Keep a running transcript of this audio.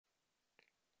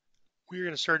We're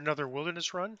going to start another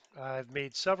wilderness run. I've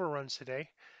made several runs today.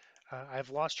 I've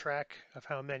lost track of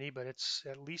how many, but it's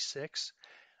at least six.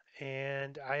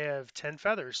 And I have 10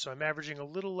 feathers, so I'm averaging a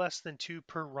little less than two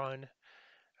per run.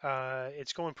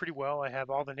 It's going pretty well. I have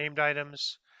all the named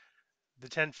items, the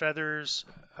 10 feathers.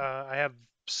 I have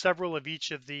several of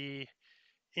each of the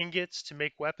ingots to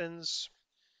make weapons,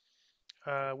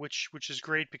 which is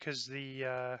great because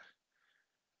they're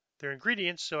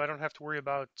ingredients, so I don't have to worry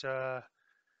about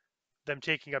them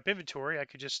taking up inventory. I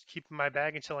could just keep them in my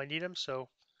bag until I need them. So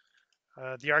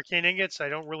the arcane ingots I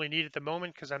don't really need at the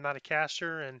moment because I'm not a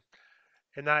caster and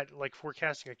not like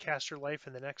forecasting a caster life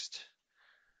in the next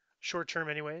short term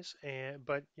anyways. And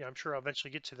but yeah, I'm sure I'll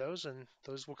eventually get to those and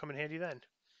those will come in handy then.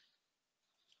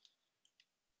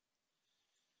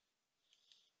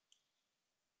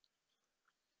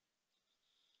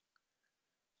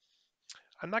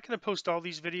 I'm not going to post all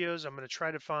these videos. I'm going to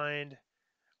try to find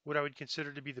what I would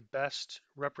consider to be the best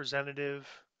representative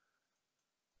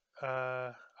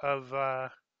uh, of uh,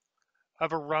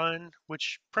 of a run,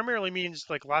 which primarily means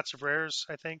like lots of rares.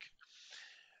 I think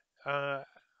uh,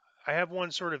 I have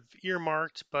one sort of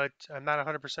earmarked, but I'm not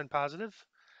 100% positive.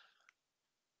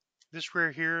 This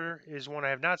rare here is one I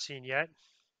have not seen yet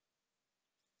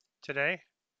today.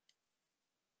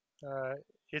 Uh,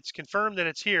 it's confirmed that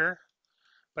it's here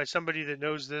by somebody that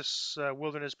knows this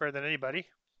wilderness better than anybody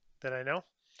that I know,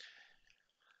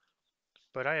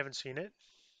 but I haven't seen it.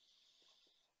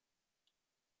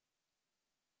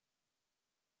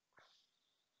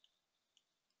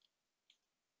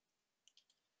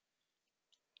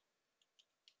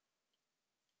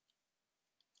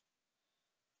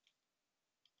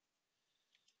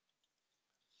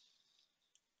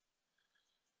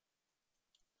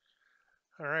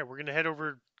 All right, we're gonna head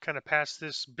over kind of past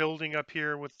this building up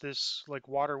here with this like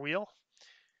water wheel.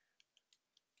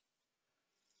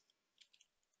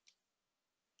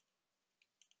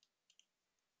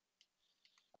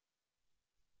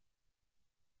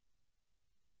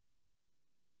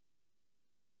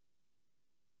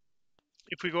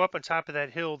 If we go up on top of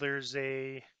that hill, there's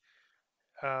uh,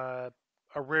 a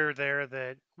rare there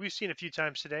that we've seen a few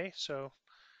times today, so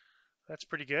that's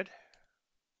pretty good.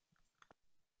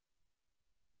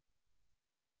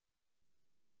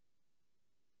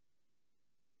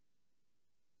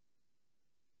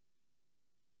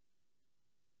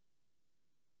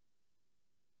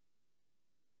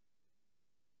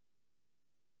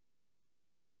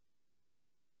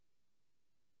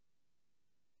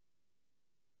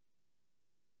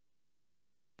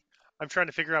 I'm trying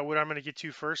to figure out what I'm going to get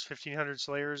to first, 1500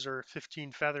 slayers or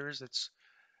 15 feathers. It's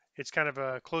kind of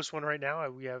a close one right now. I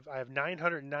have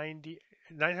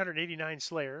 989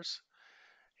 slayers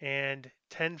and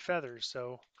 10 feathers,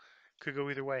 so could go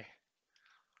either way.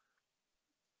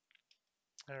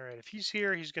 All right, if he's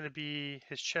here, he's going to be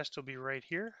his chest will be right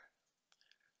here.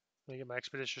 Let me get my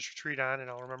expeditious retreat on,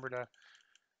 and I'll remember to.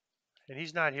 And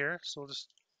he's not here, so we'll just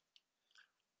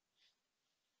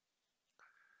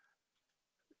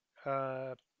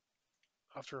I'll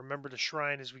have to remember to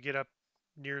shrine as we get up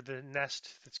near the nest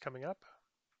that's coming up.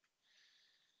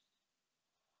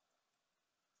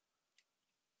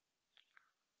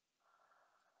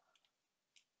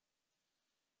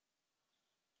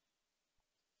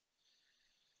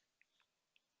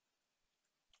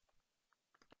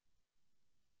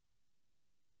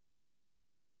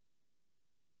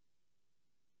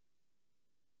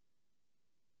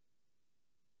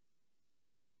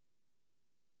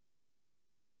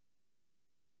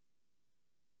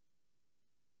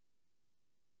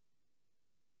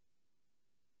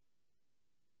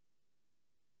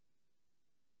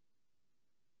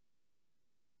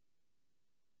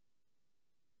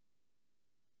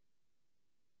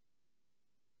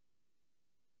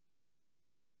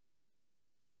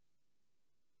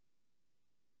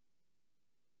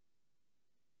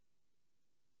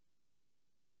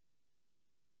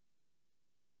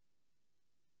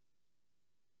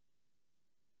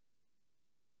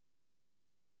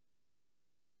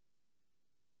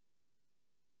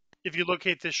 If you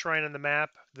locate this shrine on the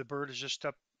map, the bird is just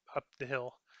up the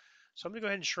hill. So I'm gonna go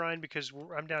ahead and shrine because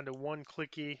I'm down to one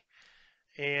clicky,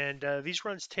 and these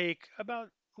runs take about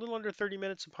a little under 30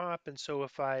 minutes a pop. And so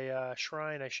if I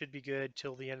shrine, I should be good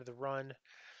till the end of the run.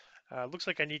 Looks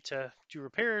like I need to do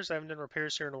repairs. I haven't done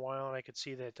repairs here in a while, and I can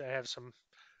see that I have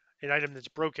an item that's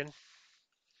broken,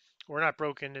 or not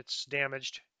broken, it's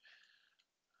damaged.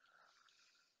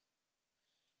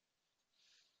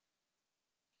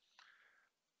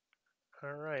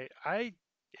 All right, I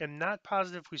am not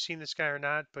positive if we've seen this guy or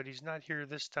not, but he's not here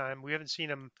this time. We haven't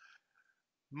seen him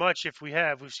much. If we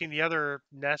have, we've seen the other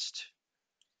nest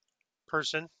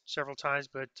person several times,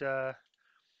 but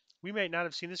we may not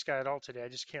have seen this guy at all today. I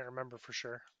just can't remember for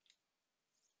sure.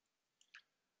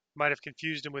 Might have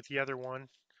confused him with the other one.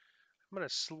 I'm going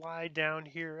to slide down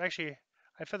here. Actually,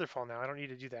 I featherfall now. I don't need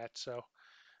to do that. So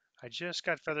I just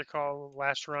got featherfall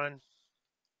last run,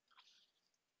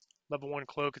 level 1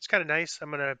 cloak. It's kind of nice.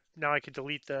 I'm going to, now I can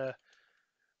delete the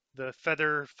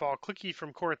featherfall clicky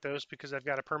from Korthos because I've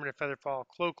got a permanent featherfall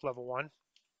cloak level 1.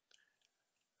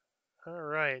 All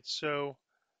right, so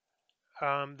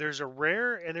there's a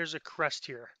rare and there's a crest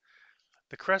here.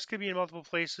 The crest could be in multiple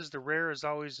places. The rare is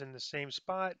always in the same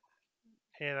spot,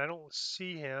 and I don't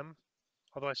see him,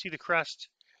 although I see the crest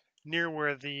near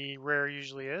where the rare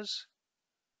usually is,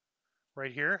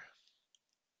 right here.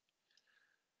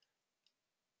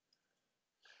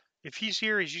 If he's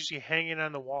here, he's usually hanging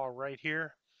on the wall right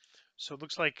here. So it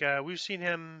looks like we've seen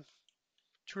him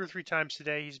 2 or 3 times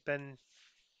today. He's been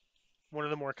one of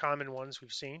the more common ones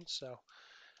we've seen. So,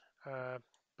 uh,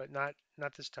 but not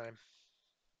this time.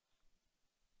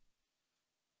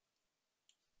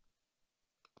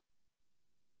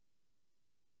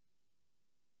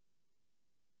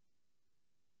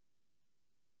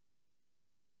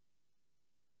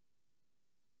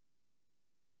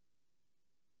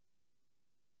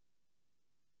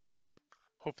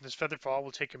 Hoping this featherfall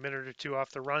will take a minute or two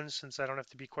off the run since I don't have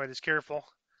to be quite as careful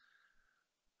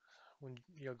when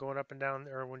going up and down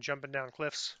or when jumping down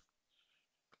cliffs.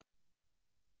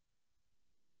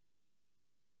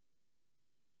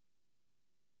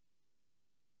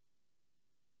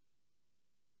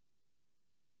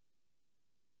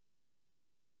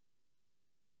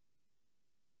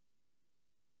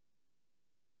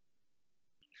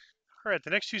 All right,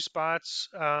 the next 2 spots.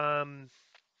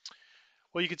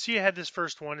 Well, you can see I had this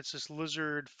first one. It's this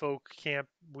lizard folk camp,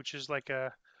 which is like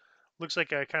a looks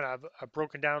like a kind of a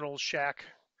broken down old shack.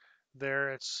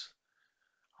 There, it's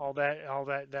all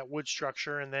that wood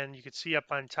structure, and then you can see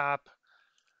up on top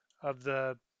of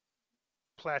the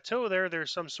plateau there,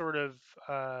 there's some sort of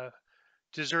uh,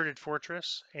 deserted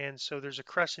fortress, and so there's a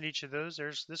crest in each of those.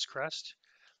 There's this crest.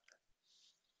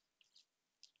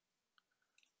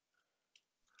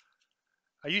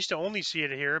 I used to only see it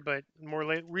here, but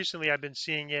recently I've been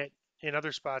seeing it in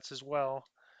other spots as well.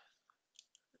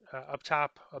 Up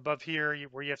top, above here,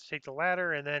 where you have to take the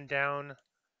ladder, and then down,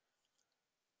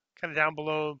 kind of down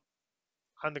below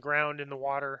on the ground in the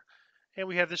water. And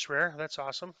we have this rare. That's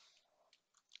awesome.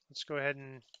 Let's go ahead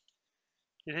and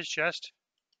get his chest.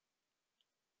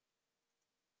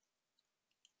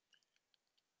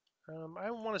 I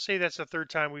want to say that's the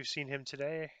third time we've seen him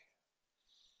today.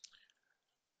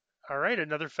 All right,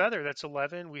 another feather. That's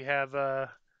 11. We have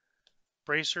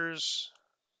bracers.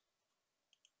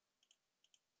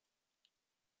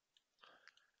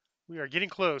 We are getting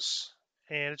close,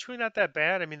 and it's really not that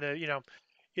bad. I mean,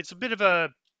 it's a bit of a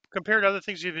compared to other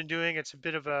things we've been doing. It's a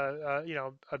bit of a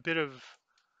bit of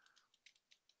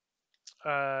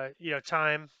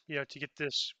time, to get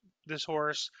this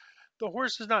horse. The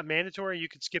horse is not mandatory. You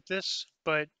could skip this,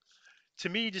 but to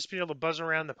me, just being able to buzz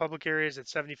around the public areas at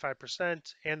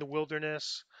 75% and the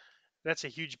wilderness, that's a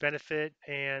huge benefit.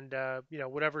 And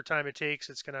whatever time it takes,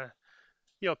 it's gonna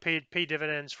pay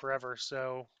dividends forever.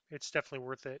 So it's definitely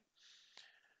worth it.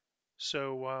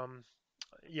 So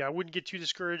yeah, I wouldn't get too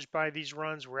discouraged by these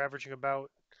runs. We're averaging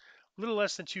about a little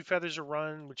less than 2 feathers a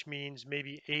run, which means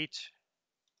maybe 8.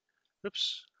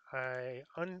 Oops, I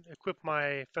unequipped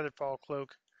my featherfall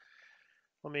cloak.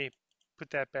 Let me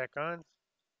put that back on.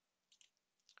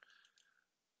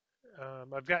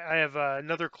 I have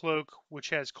another cloak which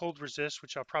has cold resist,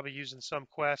 which I'll probably use in some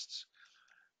quests.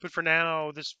 But for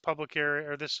now, this public area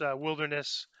or this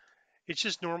wilderness, it's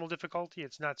just normal difficulty.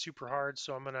 It's not super hard,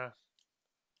 so I'm gonna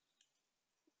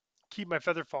keep my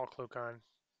featherfall cloak on.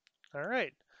 All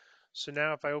right. So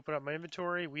now if I open up my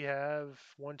inventory, we have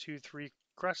 1, 2, 3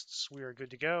 crests. We are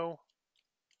good to go.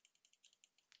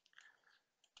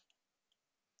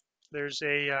 There's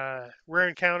a rare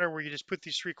encounter where you just put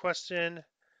these 3 quests in,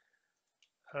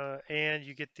 and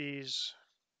you get these.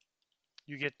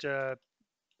 You get an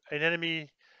enemy,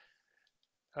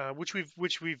 which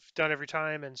we've done every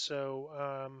time, and so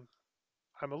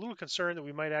I'm a little concerned that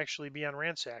we might actually be on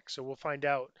ransack. So we'll find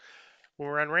out. When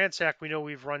we're on ransack, we know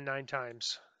we've run 9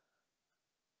 times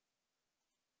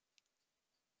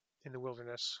in the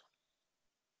wilderness.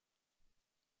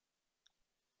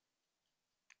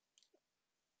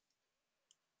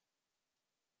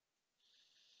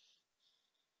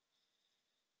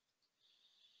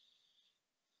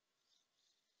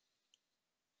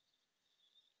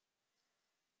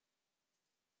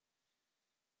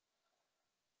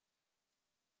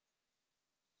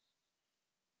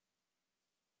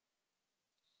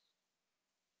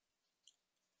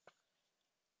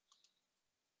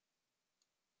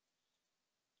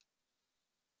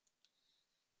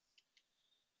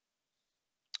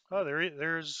 Oh,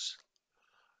 there's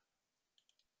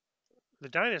the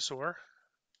dinosaur.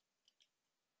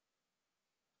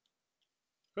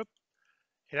 Oop.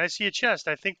 And I see a chest.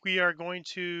 I think we are going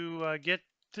to get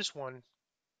this one.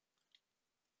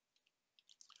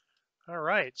 All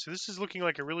right. So this is looking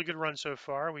like a really good run so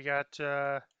far. We got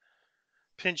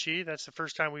Pinchy. That's the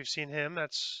first time we've seen him.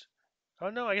 That's Oh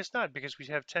no, I guess not because we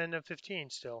have 10 of 15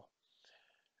 still.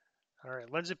 All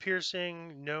right. Lens of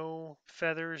piercing. No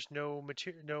feathers. No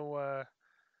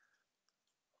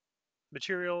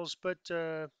materials, but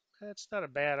that's not a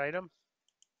bad item.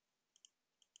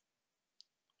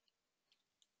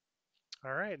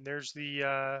 All right. And there's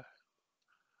the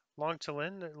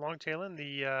Longtailin,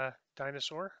 the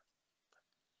dinosaur.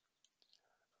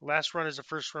 Last run is the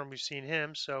first run we've seen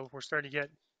him, so we're starting to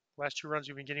get last two runs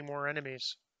we've been getting more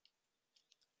enemies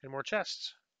and more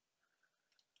chests.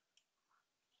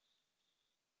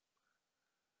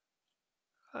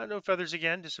 No feathers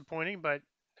again, disappointing, but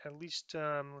at least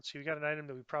let's see, we got an item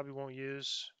that we probably won't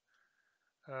use.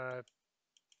 Uh,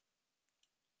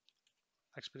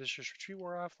 Expeditious Retreat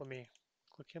wore off. Let me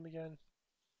click him again.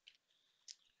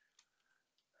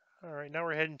 All right, now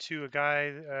we're heading to a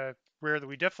guy rare that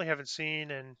we definitely haven't seen,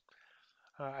 and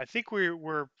I think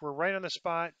we're right on the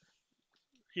spot,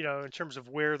 in terms of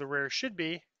where the rare should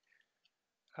be.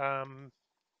 Um,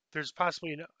 there's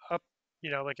possibly an up,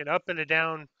 like an up and a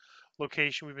down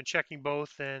location. We've been checking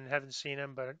both and haven't seen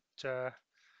him, but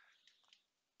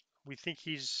we think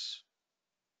he's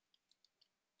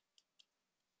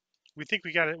we think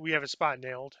we got it. We have a spot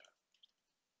nailed.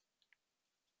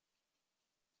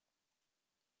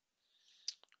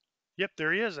 Yep,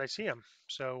 there he is. I see him.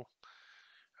 So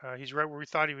he's right where we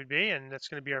thought he would be, and that's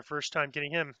going to be our first time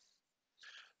getting him.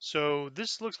 So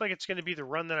this looks like it's going to be the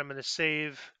run that I'm going to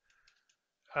save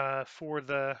for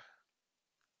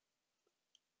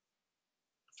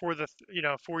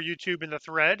for YouTube in the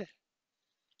thread.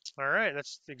 All right,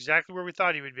 that's exactly where we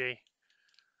thought he would be.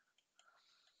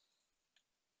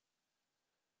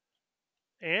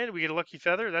 And we get a lucky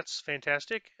feather. That's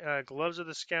fantastic. Gloves of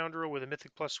the Scoundrel with a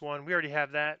mythic +1. We already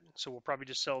have that, so we'll probably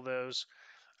just sell those.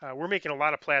 We're making a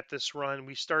lot of plat this run.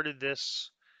 We started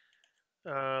this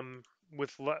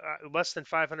with less than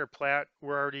 500 plat.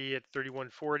 We're already at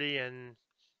 3140, and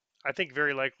I think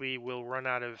very likely we'll run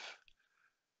out of.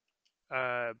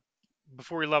 Uh,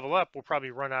 Before we level up, we'll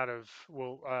probably run out of. We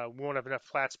won't have enough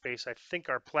plat space. I think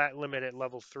our plat limit at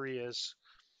level 3 is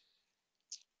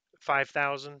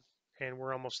 5,000, and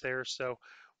we're almost there. So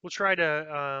we'll try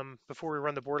to before we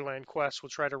run the Borderland quest, we'll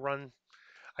try to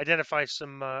identify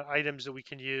some items that we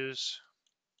can use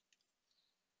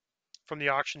from the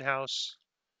auction house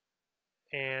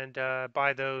and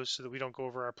buy those so that we don't go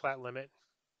over our plat limit.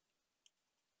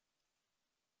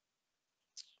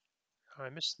 I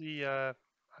missed the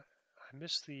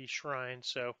shrine,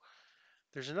 so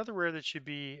there's another rare that should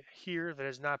be here that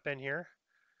has not been here.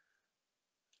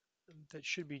 That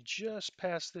should be just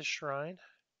past this shrine.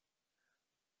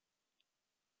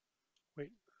 Wait,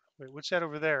 wait, what's that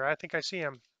over there? I think I see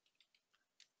him.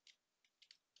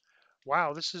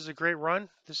 Wow, this is a great run.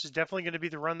 This is definitely going to be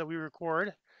the run that we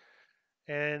record.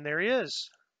 And there he is.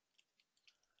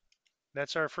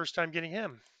 That's our first time getting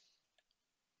him.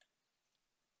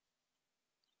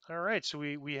 All right, so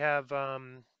we have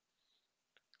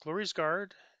Glory's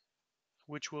Guard,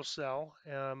 which will sell,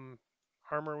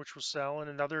 armor, which will sell, and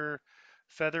another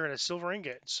feather and a silver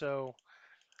ingot. So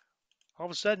all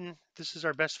of a sudden, this is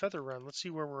our best feather run. Let's see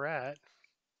where we're at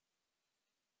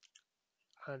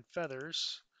on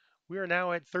feathers. We are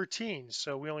now at 13,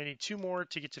 so we only need two more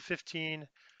to get to 15.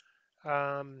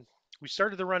 We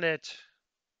started the run at,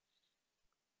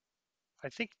 I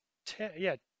think, 10,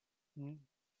 yeah,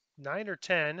 9 or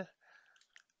 10.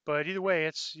 But either way,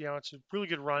 it's a really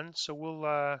good run. So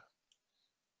we'll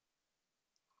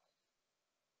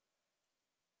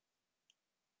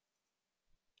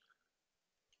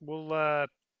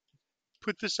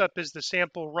put this up as the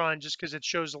sample run just because it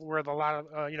shows where a lot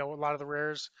of the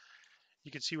rares. You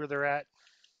can see where they're at.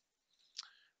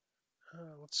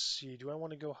 Let's see. Do I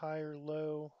want to go high or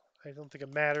low? I don't think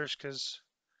it matters because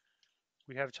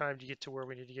we have time to get to where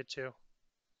we need to get to.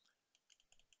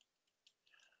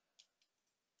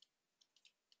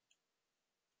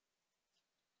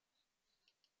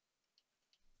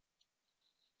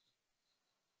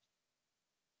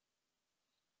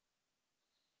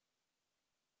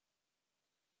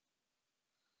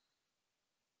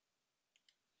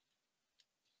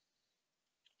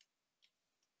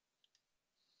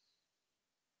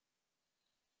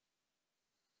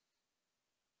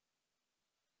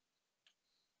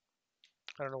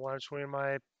 I don't know why I'm swinging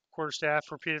my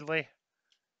quarterstaff repeatedly.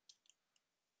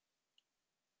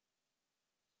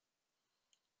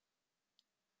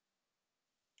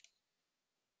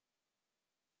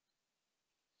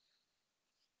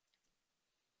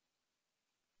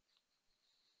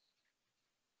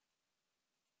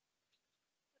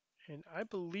 And I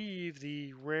believe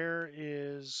the rare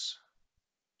is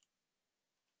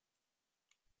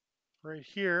right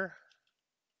here.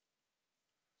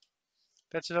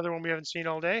 That's another one we haven't seen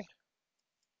all day.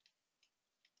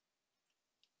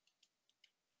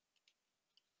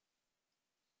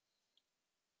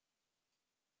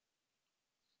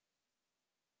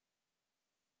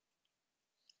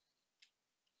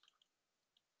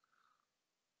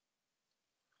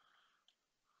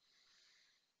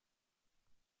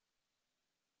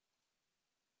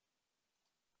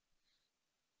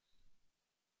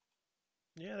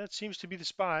 Yeah, that seems to be the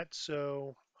spot.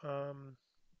 So, well,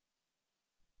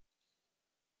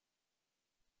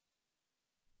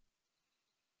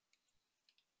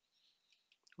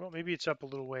 maybe it's up a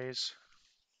little ways.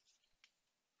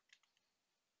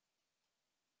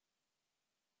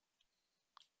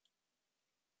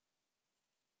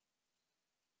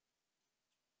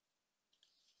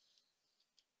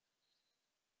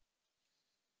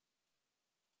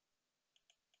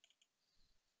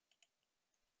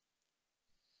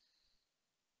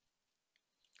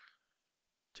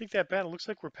 Take that bat. It looks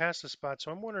like we're past the spot. So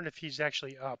I'm wondering if he's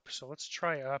actually up. So let's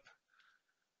try up.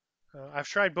 I've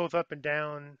tried both up and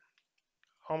down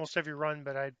almost every run,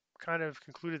 but I kind of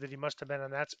concluded that he must have been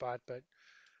on that spot. But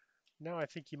now I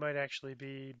think he might actually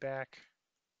be back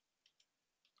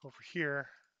over here.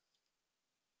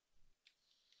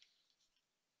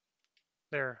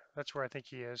 There, that's where I think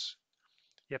he is.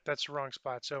 Yep, that's the wrong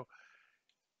spot. So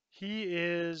he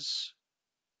is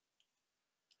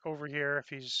over here if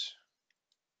he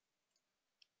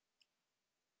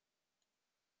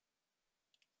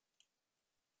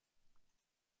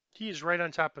is right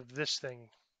on top of this thing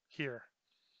here.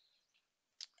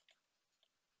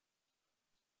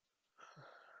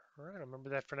 All right, I remember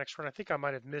that for next run. I think I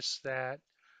might have missed that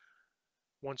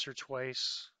once or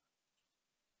twice.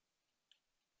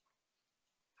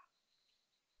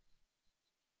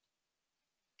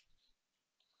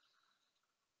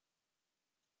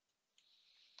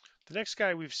 The next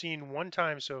guy we've seen one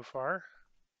time so far.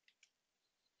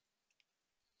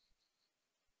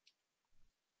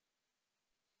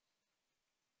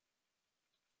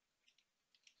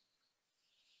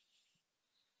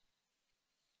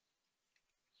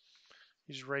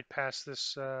 He's right past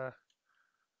this.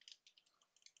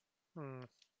 Hmm.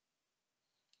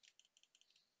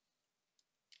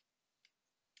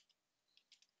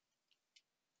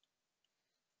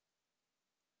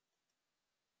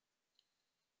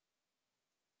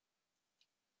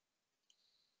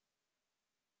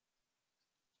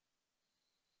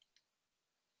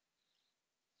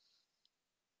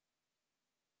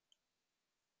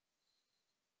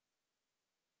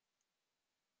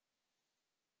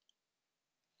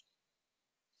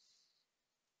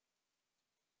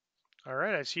 All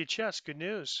right, I see a chest. Good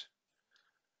news.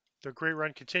 The great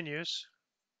run continues.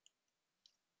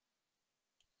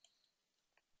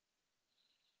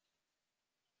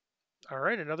 All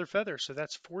right, another feather. So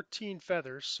that's 14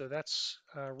 feathers. So that's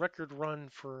a record run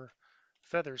for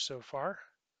feathers so far.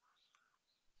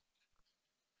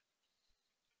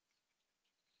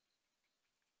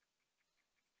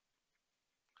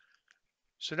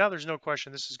 So now there's no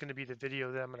question this is going to be the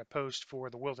video that I'm going to post for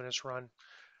the wilderness run.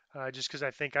 Just because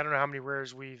I don't know how many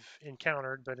rares we've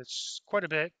encountered, but it's quite a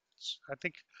bit. I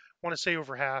think I want to say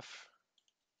over half.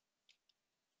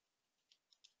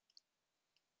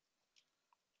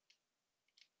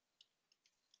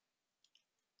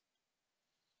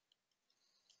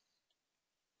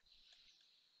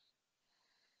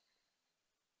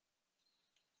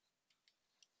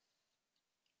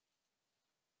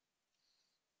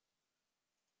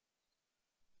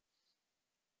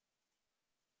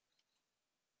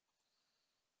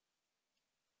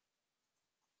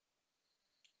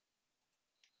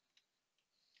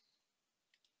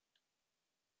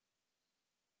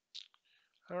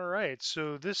 All right,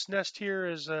 so this nest here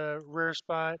is a rare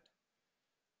spot.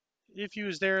 If he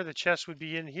was there, the chest would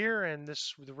be in here, and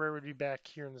the rare would be back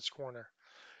here in this corner.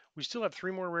 We still have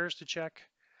three more rares to check.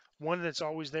 One that's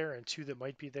always there, and two that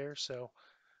might be there. So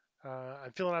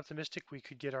I'm feeling optimistic we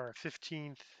could get our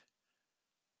 15th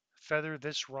feather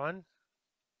this run.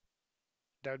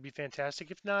 That would be fantastic.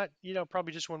 If not,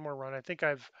 probably just one more run. I think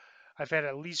I've had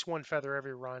at least one feather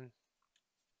every run.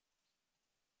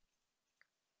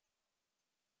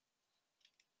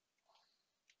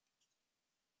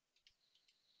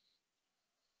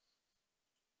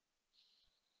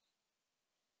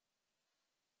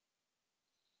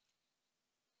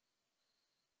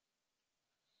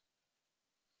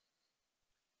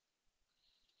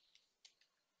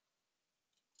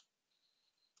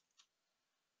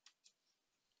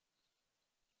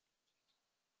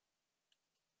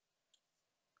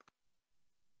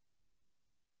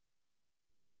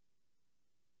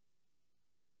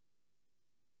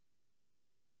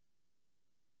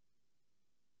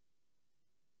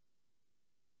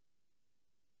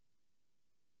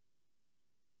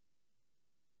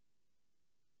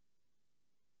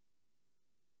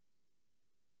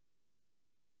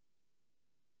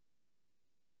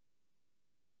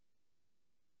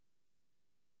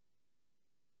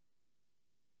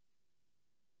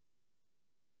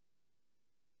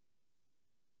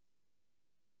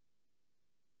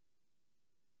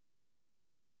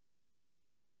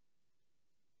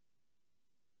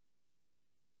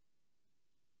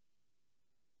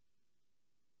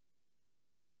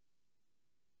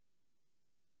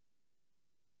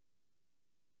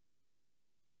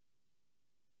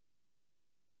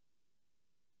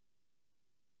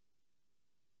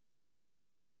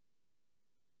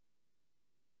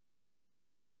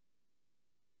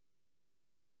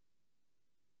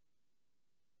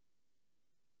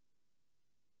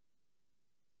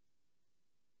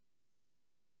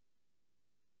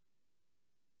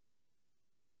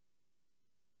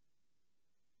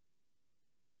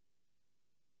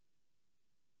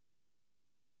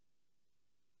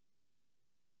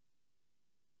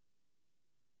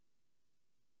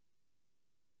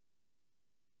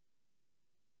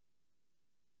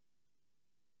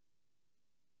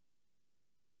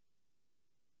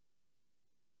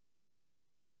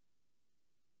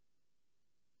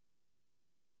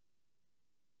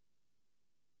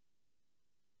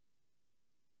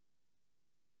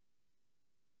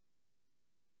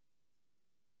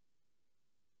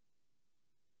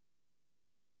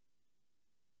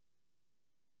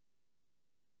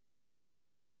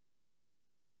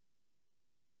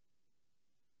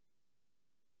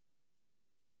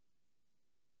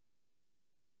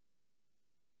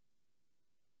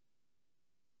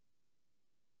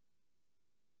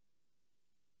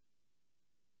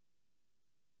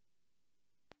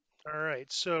 All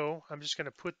right, so I'm just going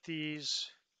to put these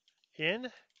in.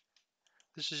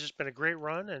 This has just been a great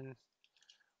run, and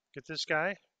get this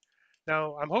guy.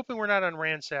 Now, I'm hoping we're not on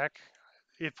Ransack.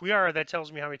 If we are, that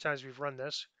tells me how many times we've run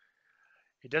this.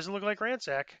 It doesn't look like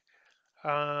Ransack.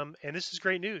 And this is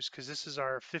great news because this is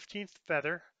our 15th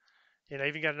feather. And I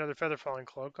even got another feather falling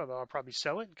cloak, although I'll probably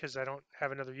sell it because I don't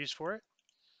have another use for it.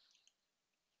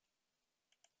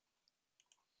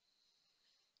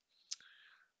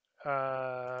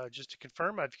 Just to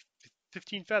confirm, I've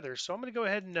 15 feathers. So I'm going to go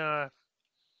ahead and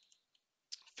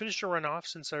finish the run off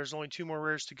since there's only two more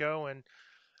rares to go. And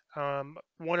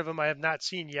one of them I have not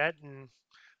seen yet, and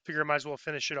figure I might as well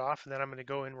finish it off. And then I'm going to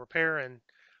go and repair, and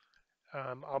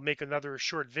I'll make another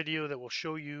short video that will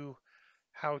show you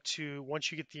how to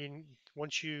once you get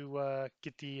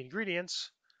the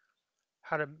ingredients,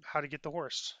 how to get the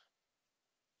horse.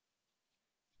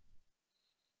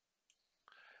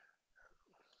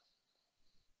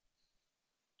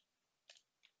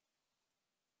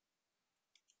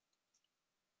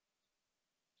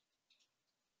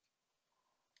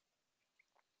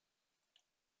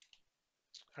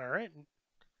 All right,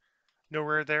 no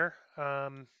rare there.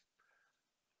 Kind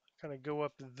of go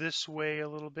up this way a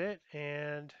little bit,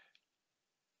 and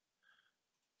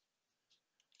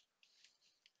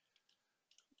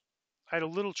I had a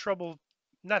little trouble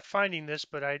not finding this,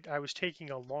 but I was taking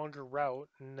a longer route,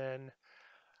 and then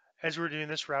as we were doing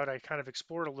this route, I kind of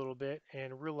explored a little bit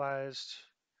and realized,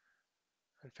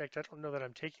 in fact, I don't know that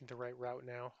I'm taking the right route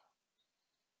now,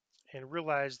 and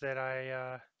realized that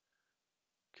I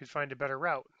could find a better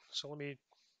route. So let me, I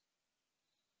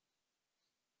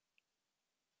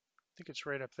think it's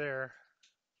right up there.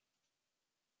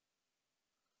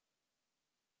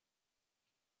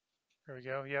 There we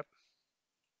go. Yep.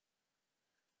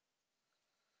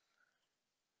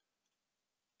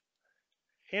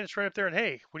 And it's right up there. And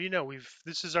hey, what do you know?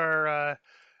 This is our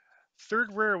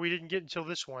third rare we didn't get until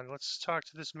this one. Let's talk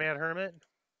to this Mad Hermit.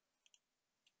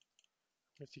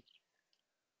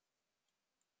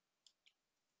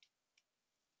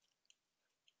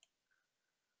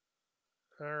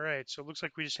 All right, so it looks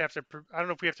like we just have to. I don't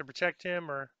know if we have to protect him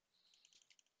or.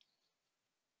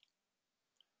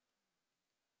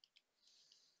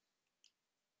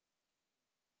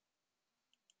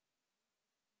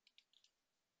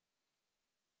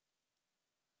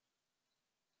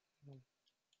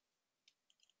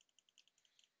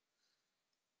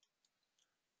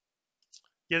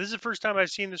 Yeah, this is the first time I've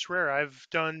seen this rare. I've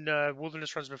done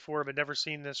wilderness runs before, but never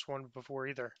seen this one before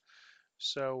either.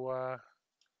 So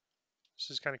this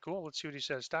is kind of cool. Let's see what he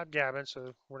says. Stop gabbing.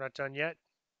 So we're not done yet.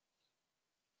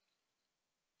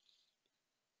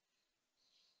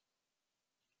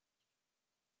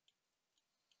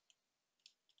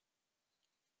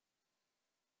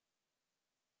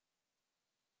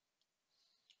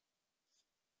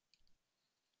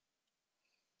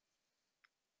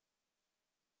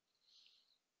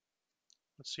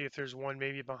 Let's see if there's one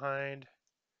maybe behind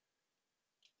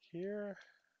here.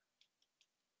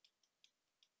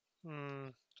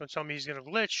 Don't tell me he's gonna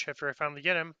glitch after I finally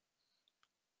get him.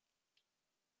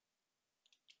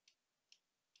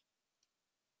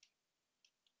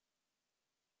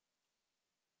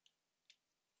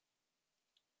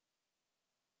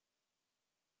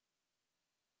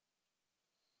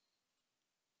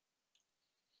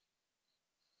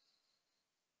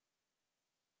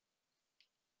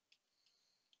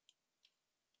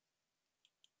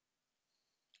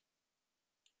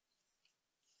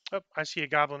 Oh, I see a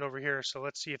goblin over here. So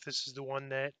let's see if this is the one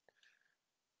that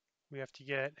we have to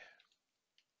get.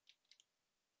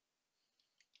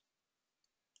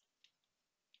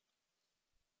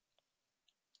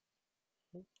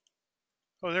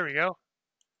 Oh, there we go.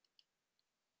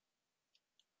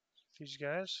 These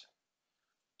guys.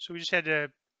 So we just had to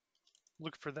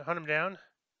look for the hunt him down.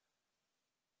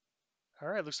 All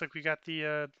right, looks like we got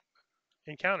the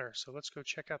encounter. So let's go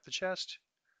check out the chest.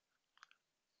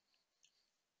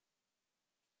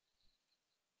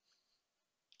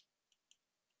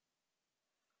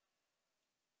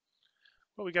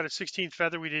 Well, we got a 16th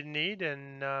feather we didn't need,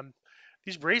 and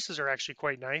these braces are actually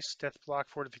quite nice. Death block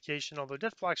fortification, although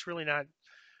death block's really not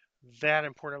that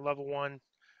important at level one.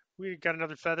 We got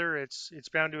another feather. It's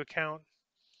bound to account.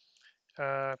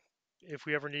 Uh, if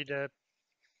we ever need to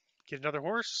get another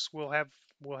horse, we'll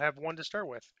have one to start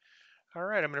with. All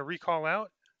right, I'm going to recall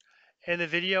out, end the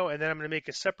video, and then I'm going to make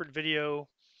a separate video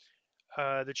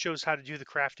that shows how to do the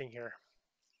crafting here.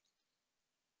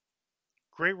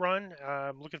 Great run.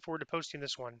 I'm looking forward to posting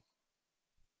this one.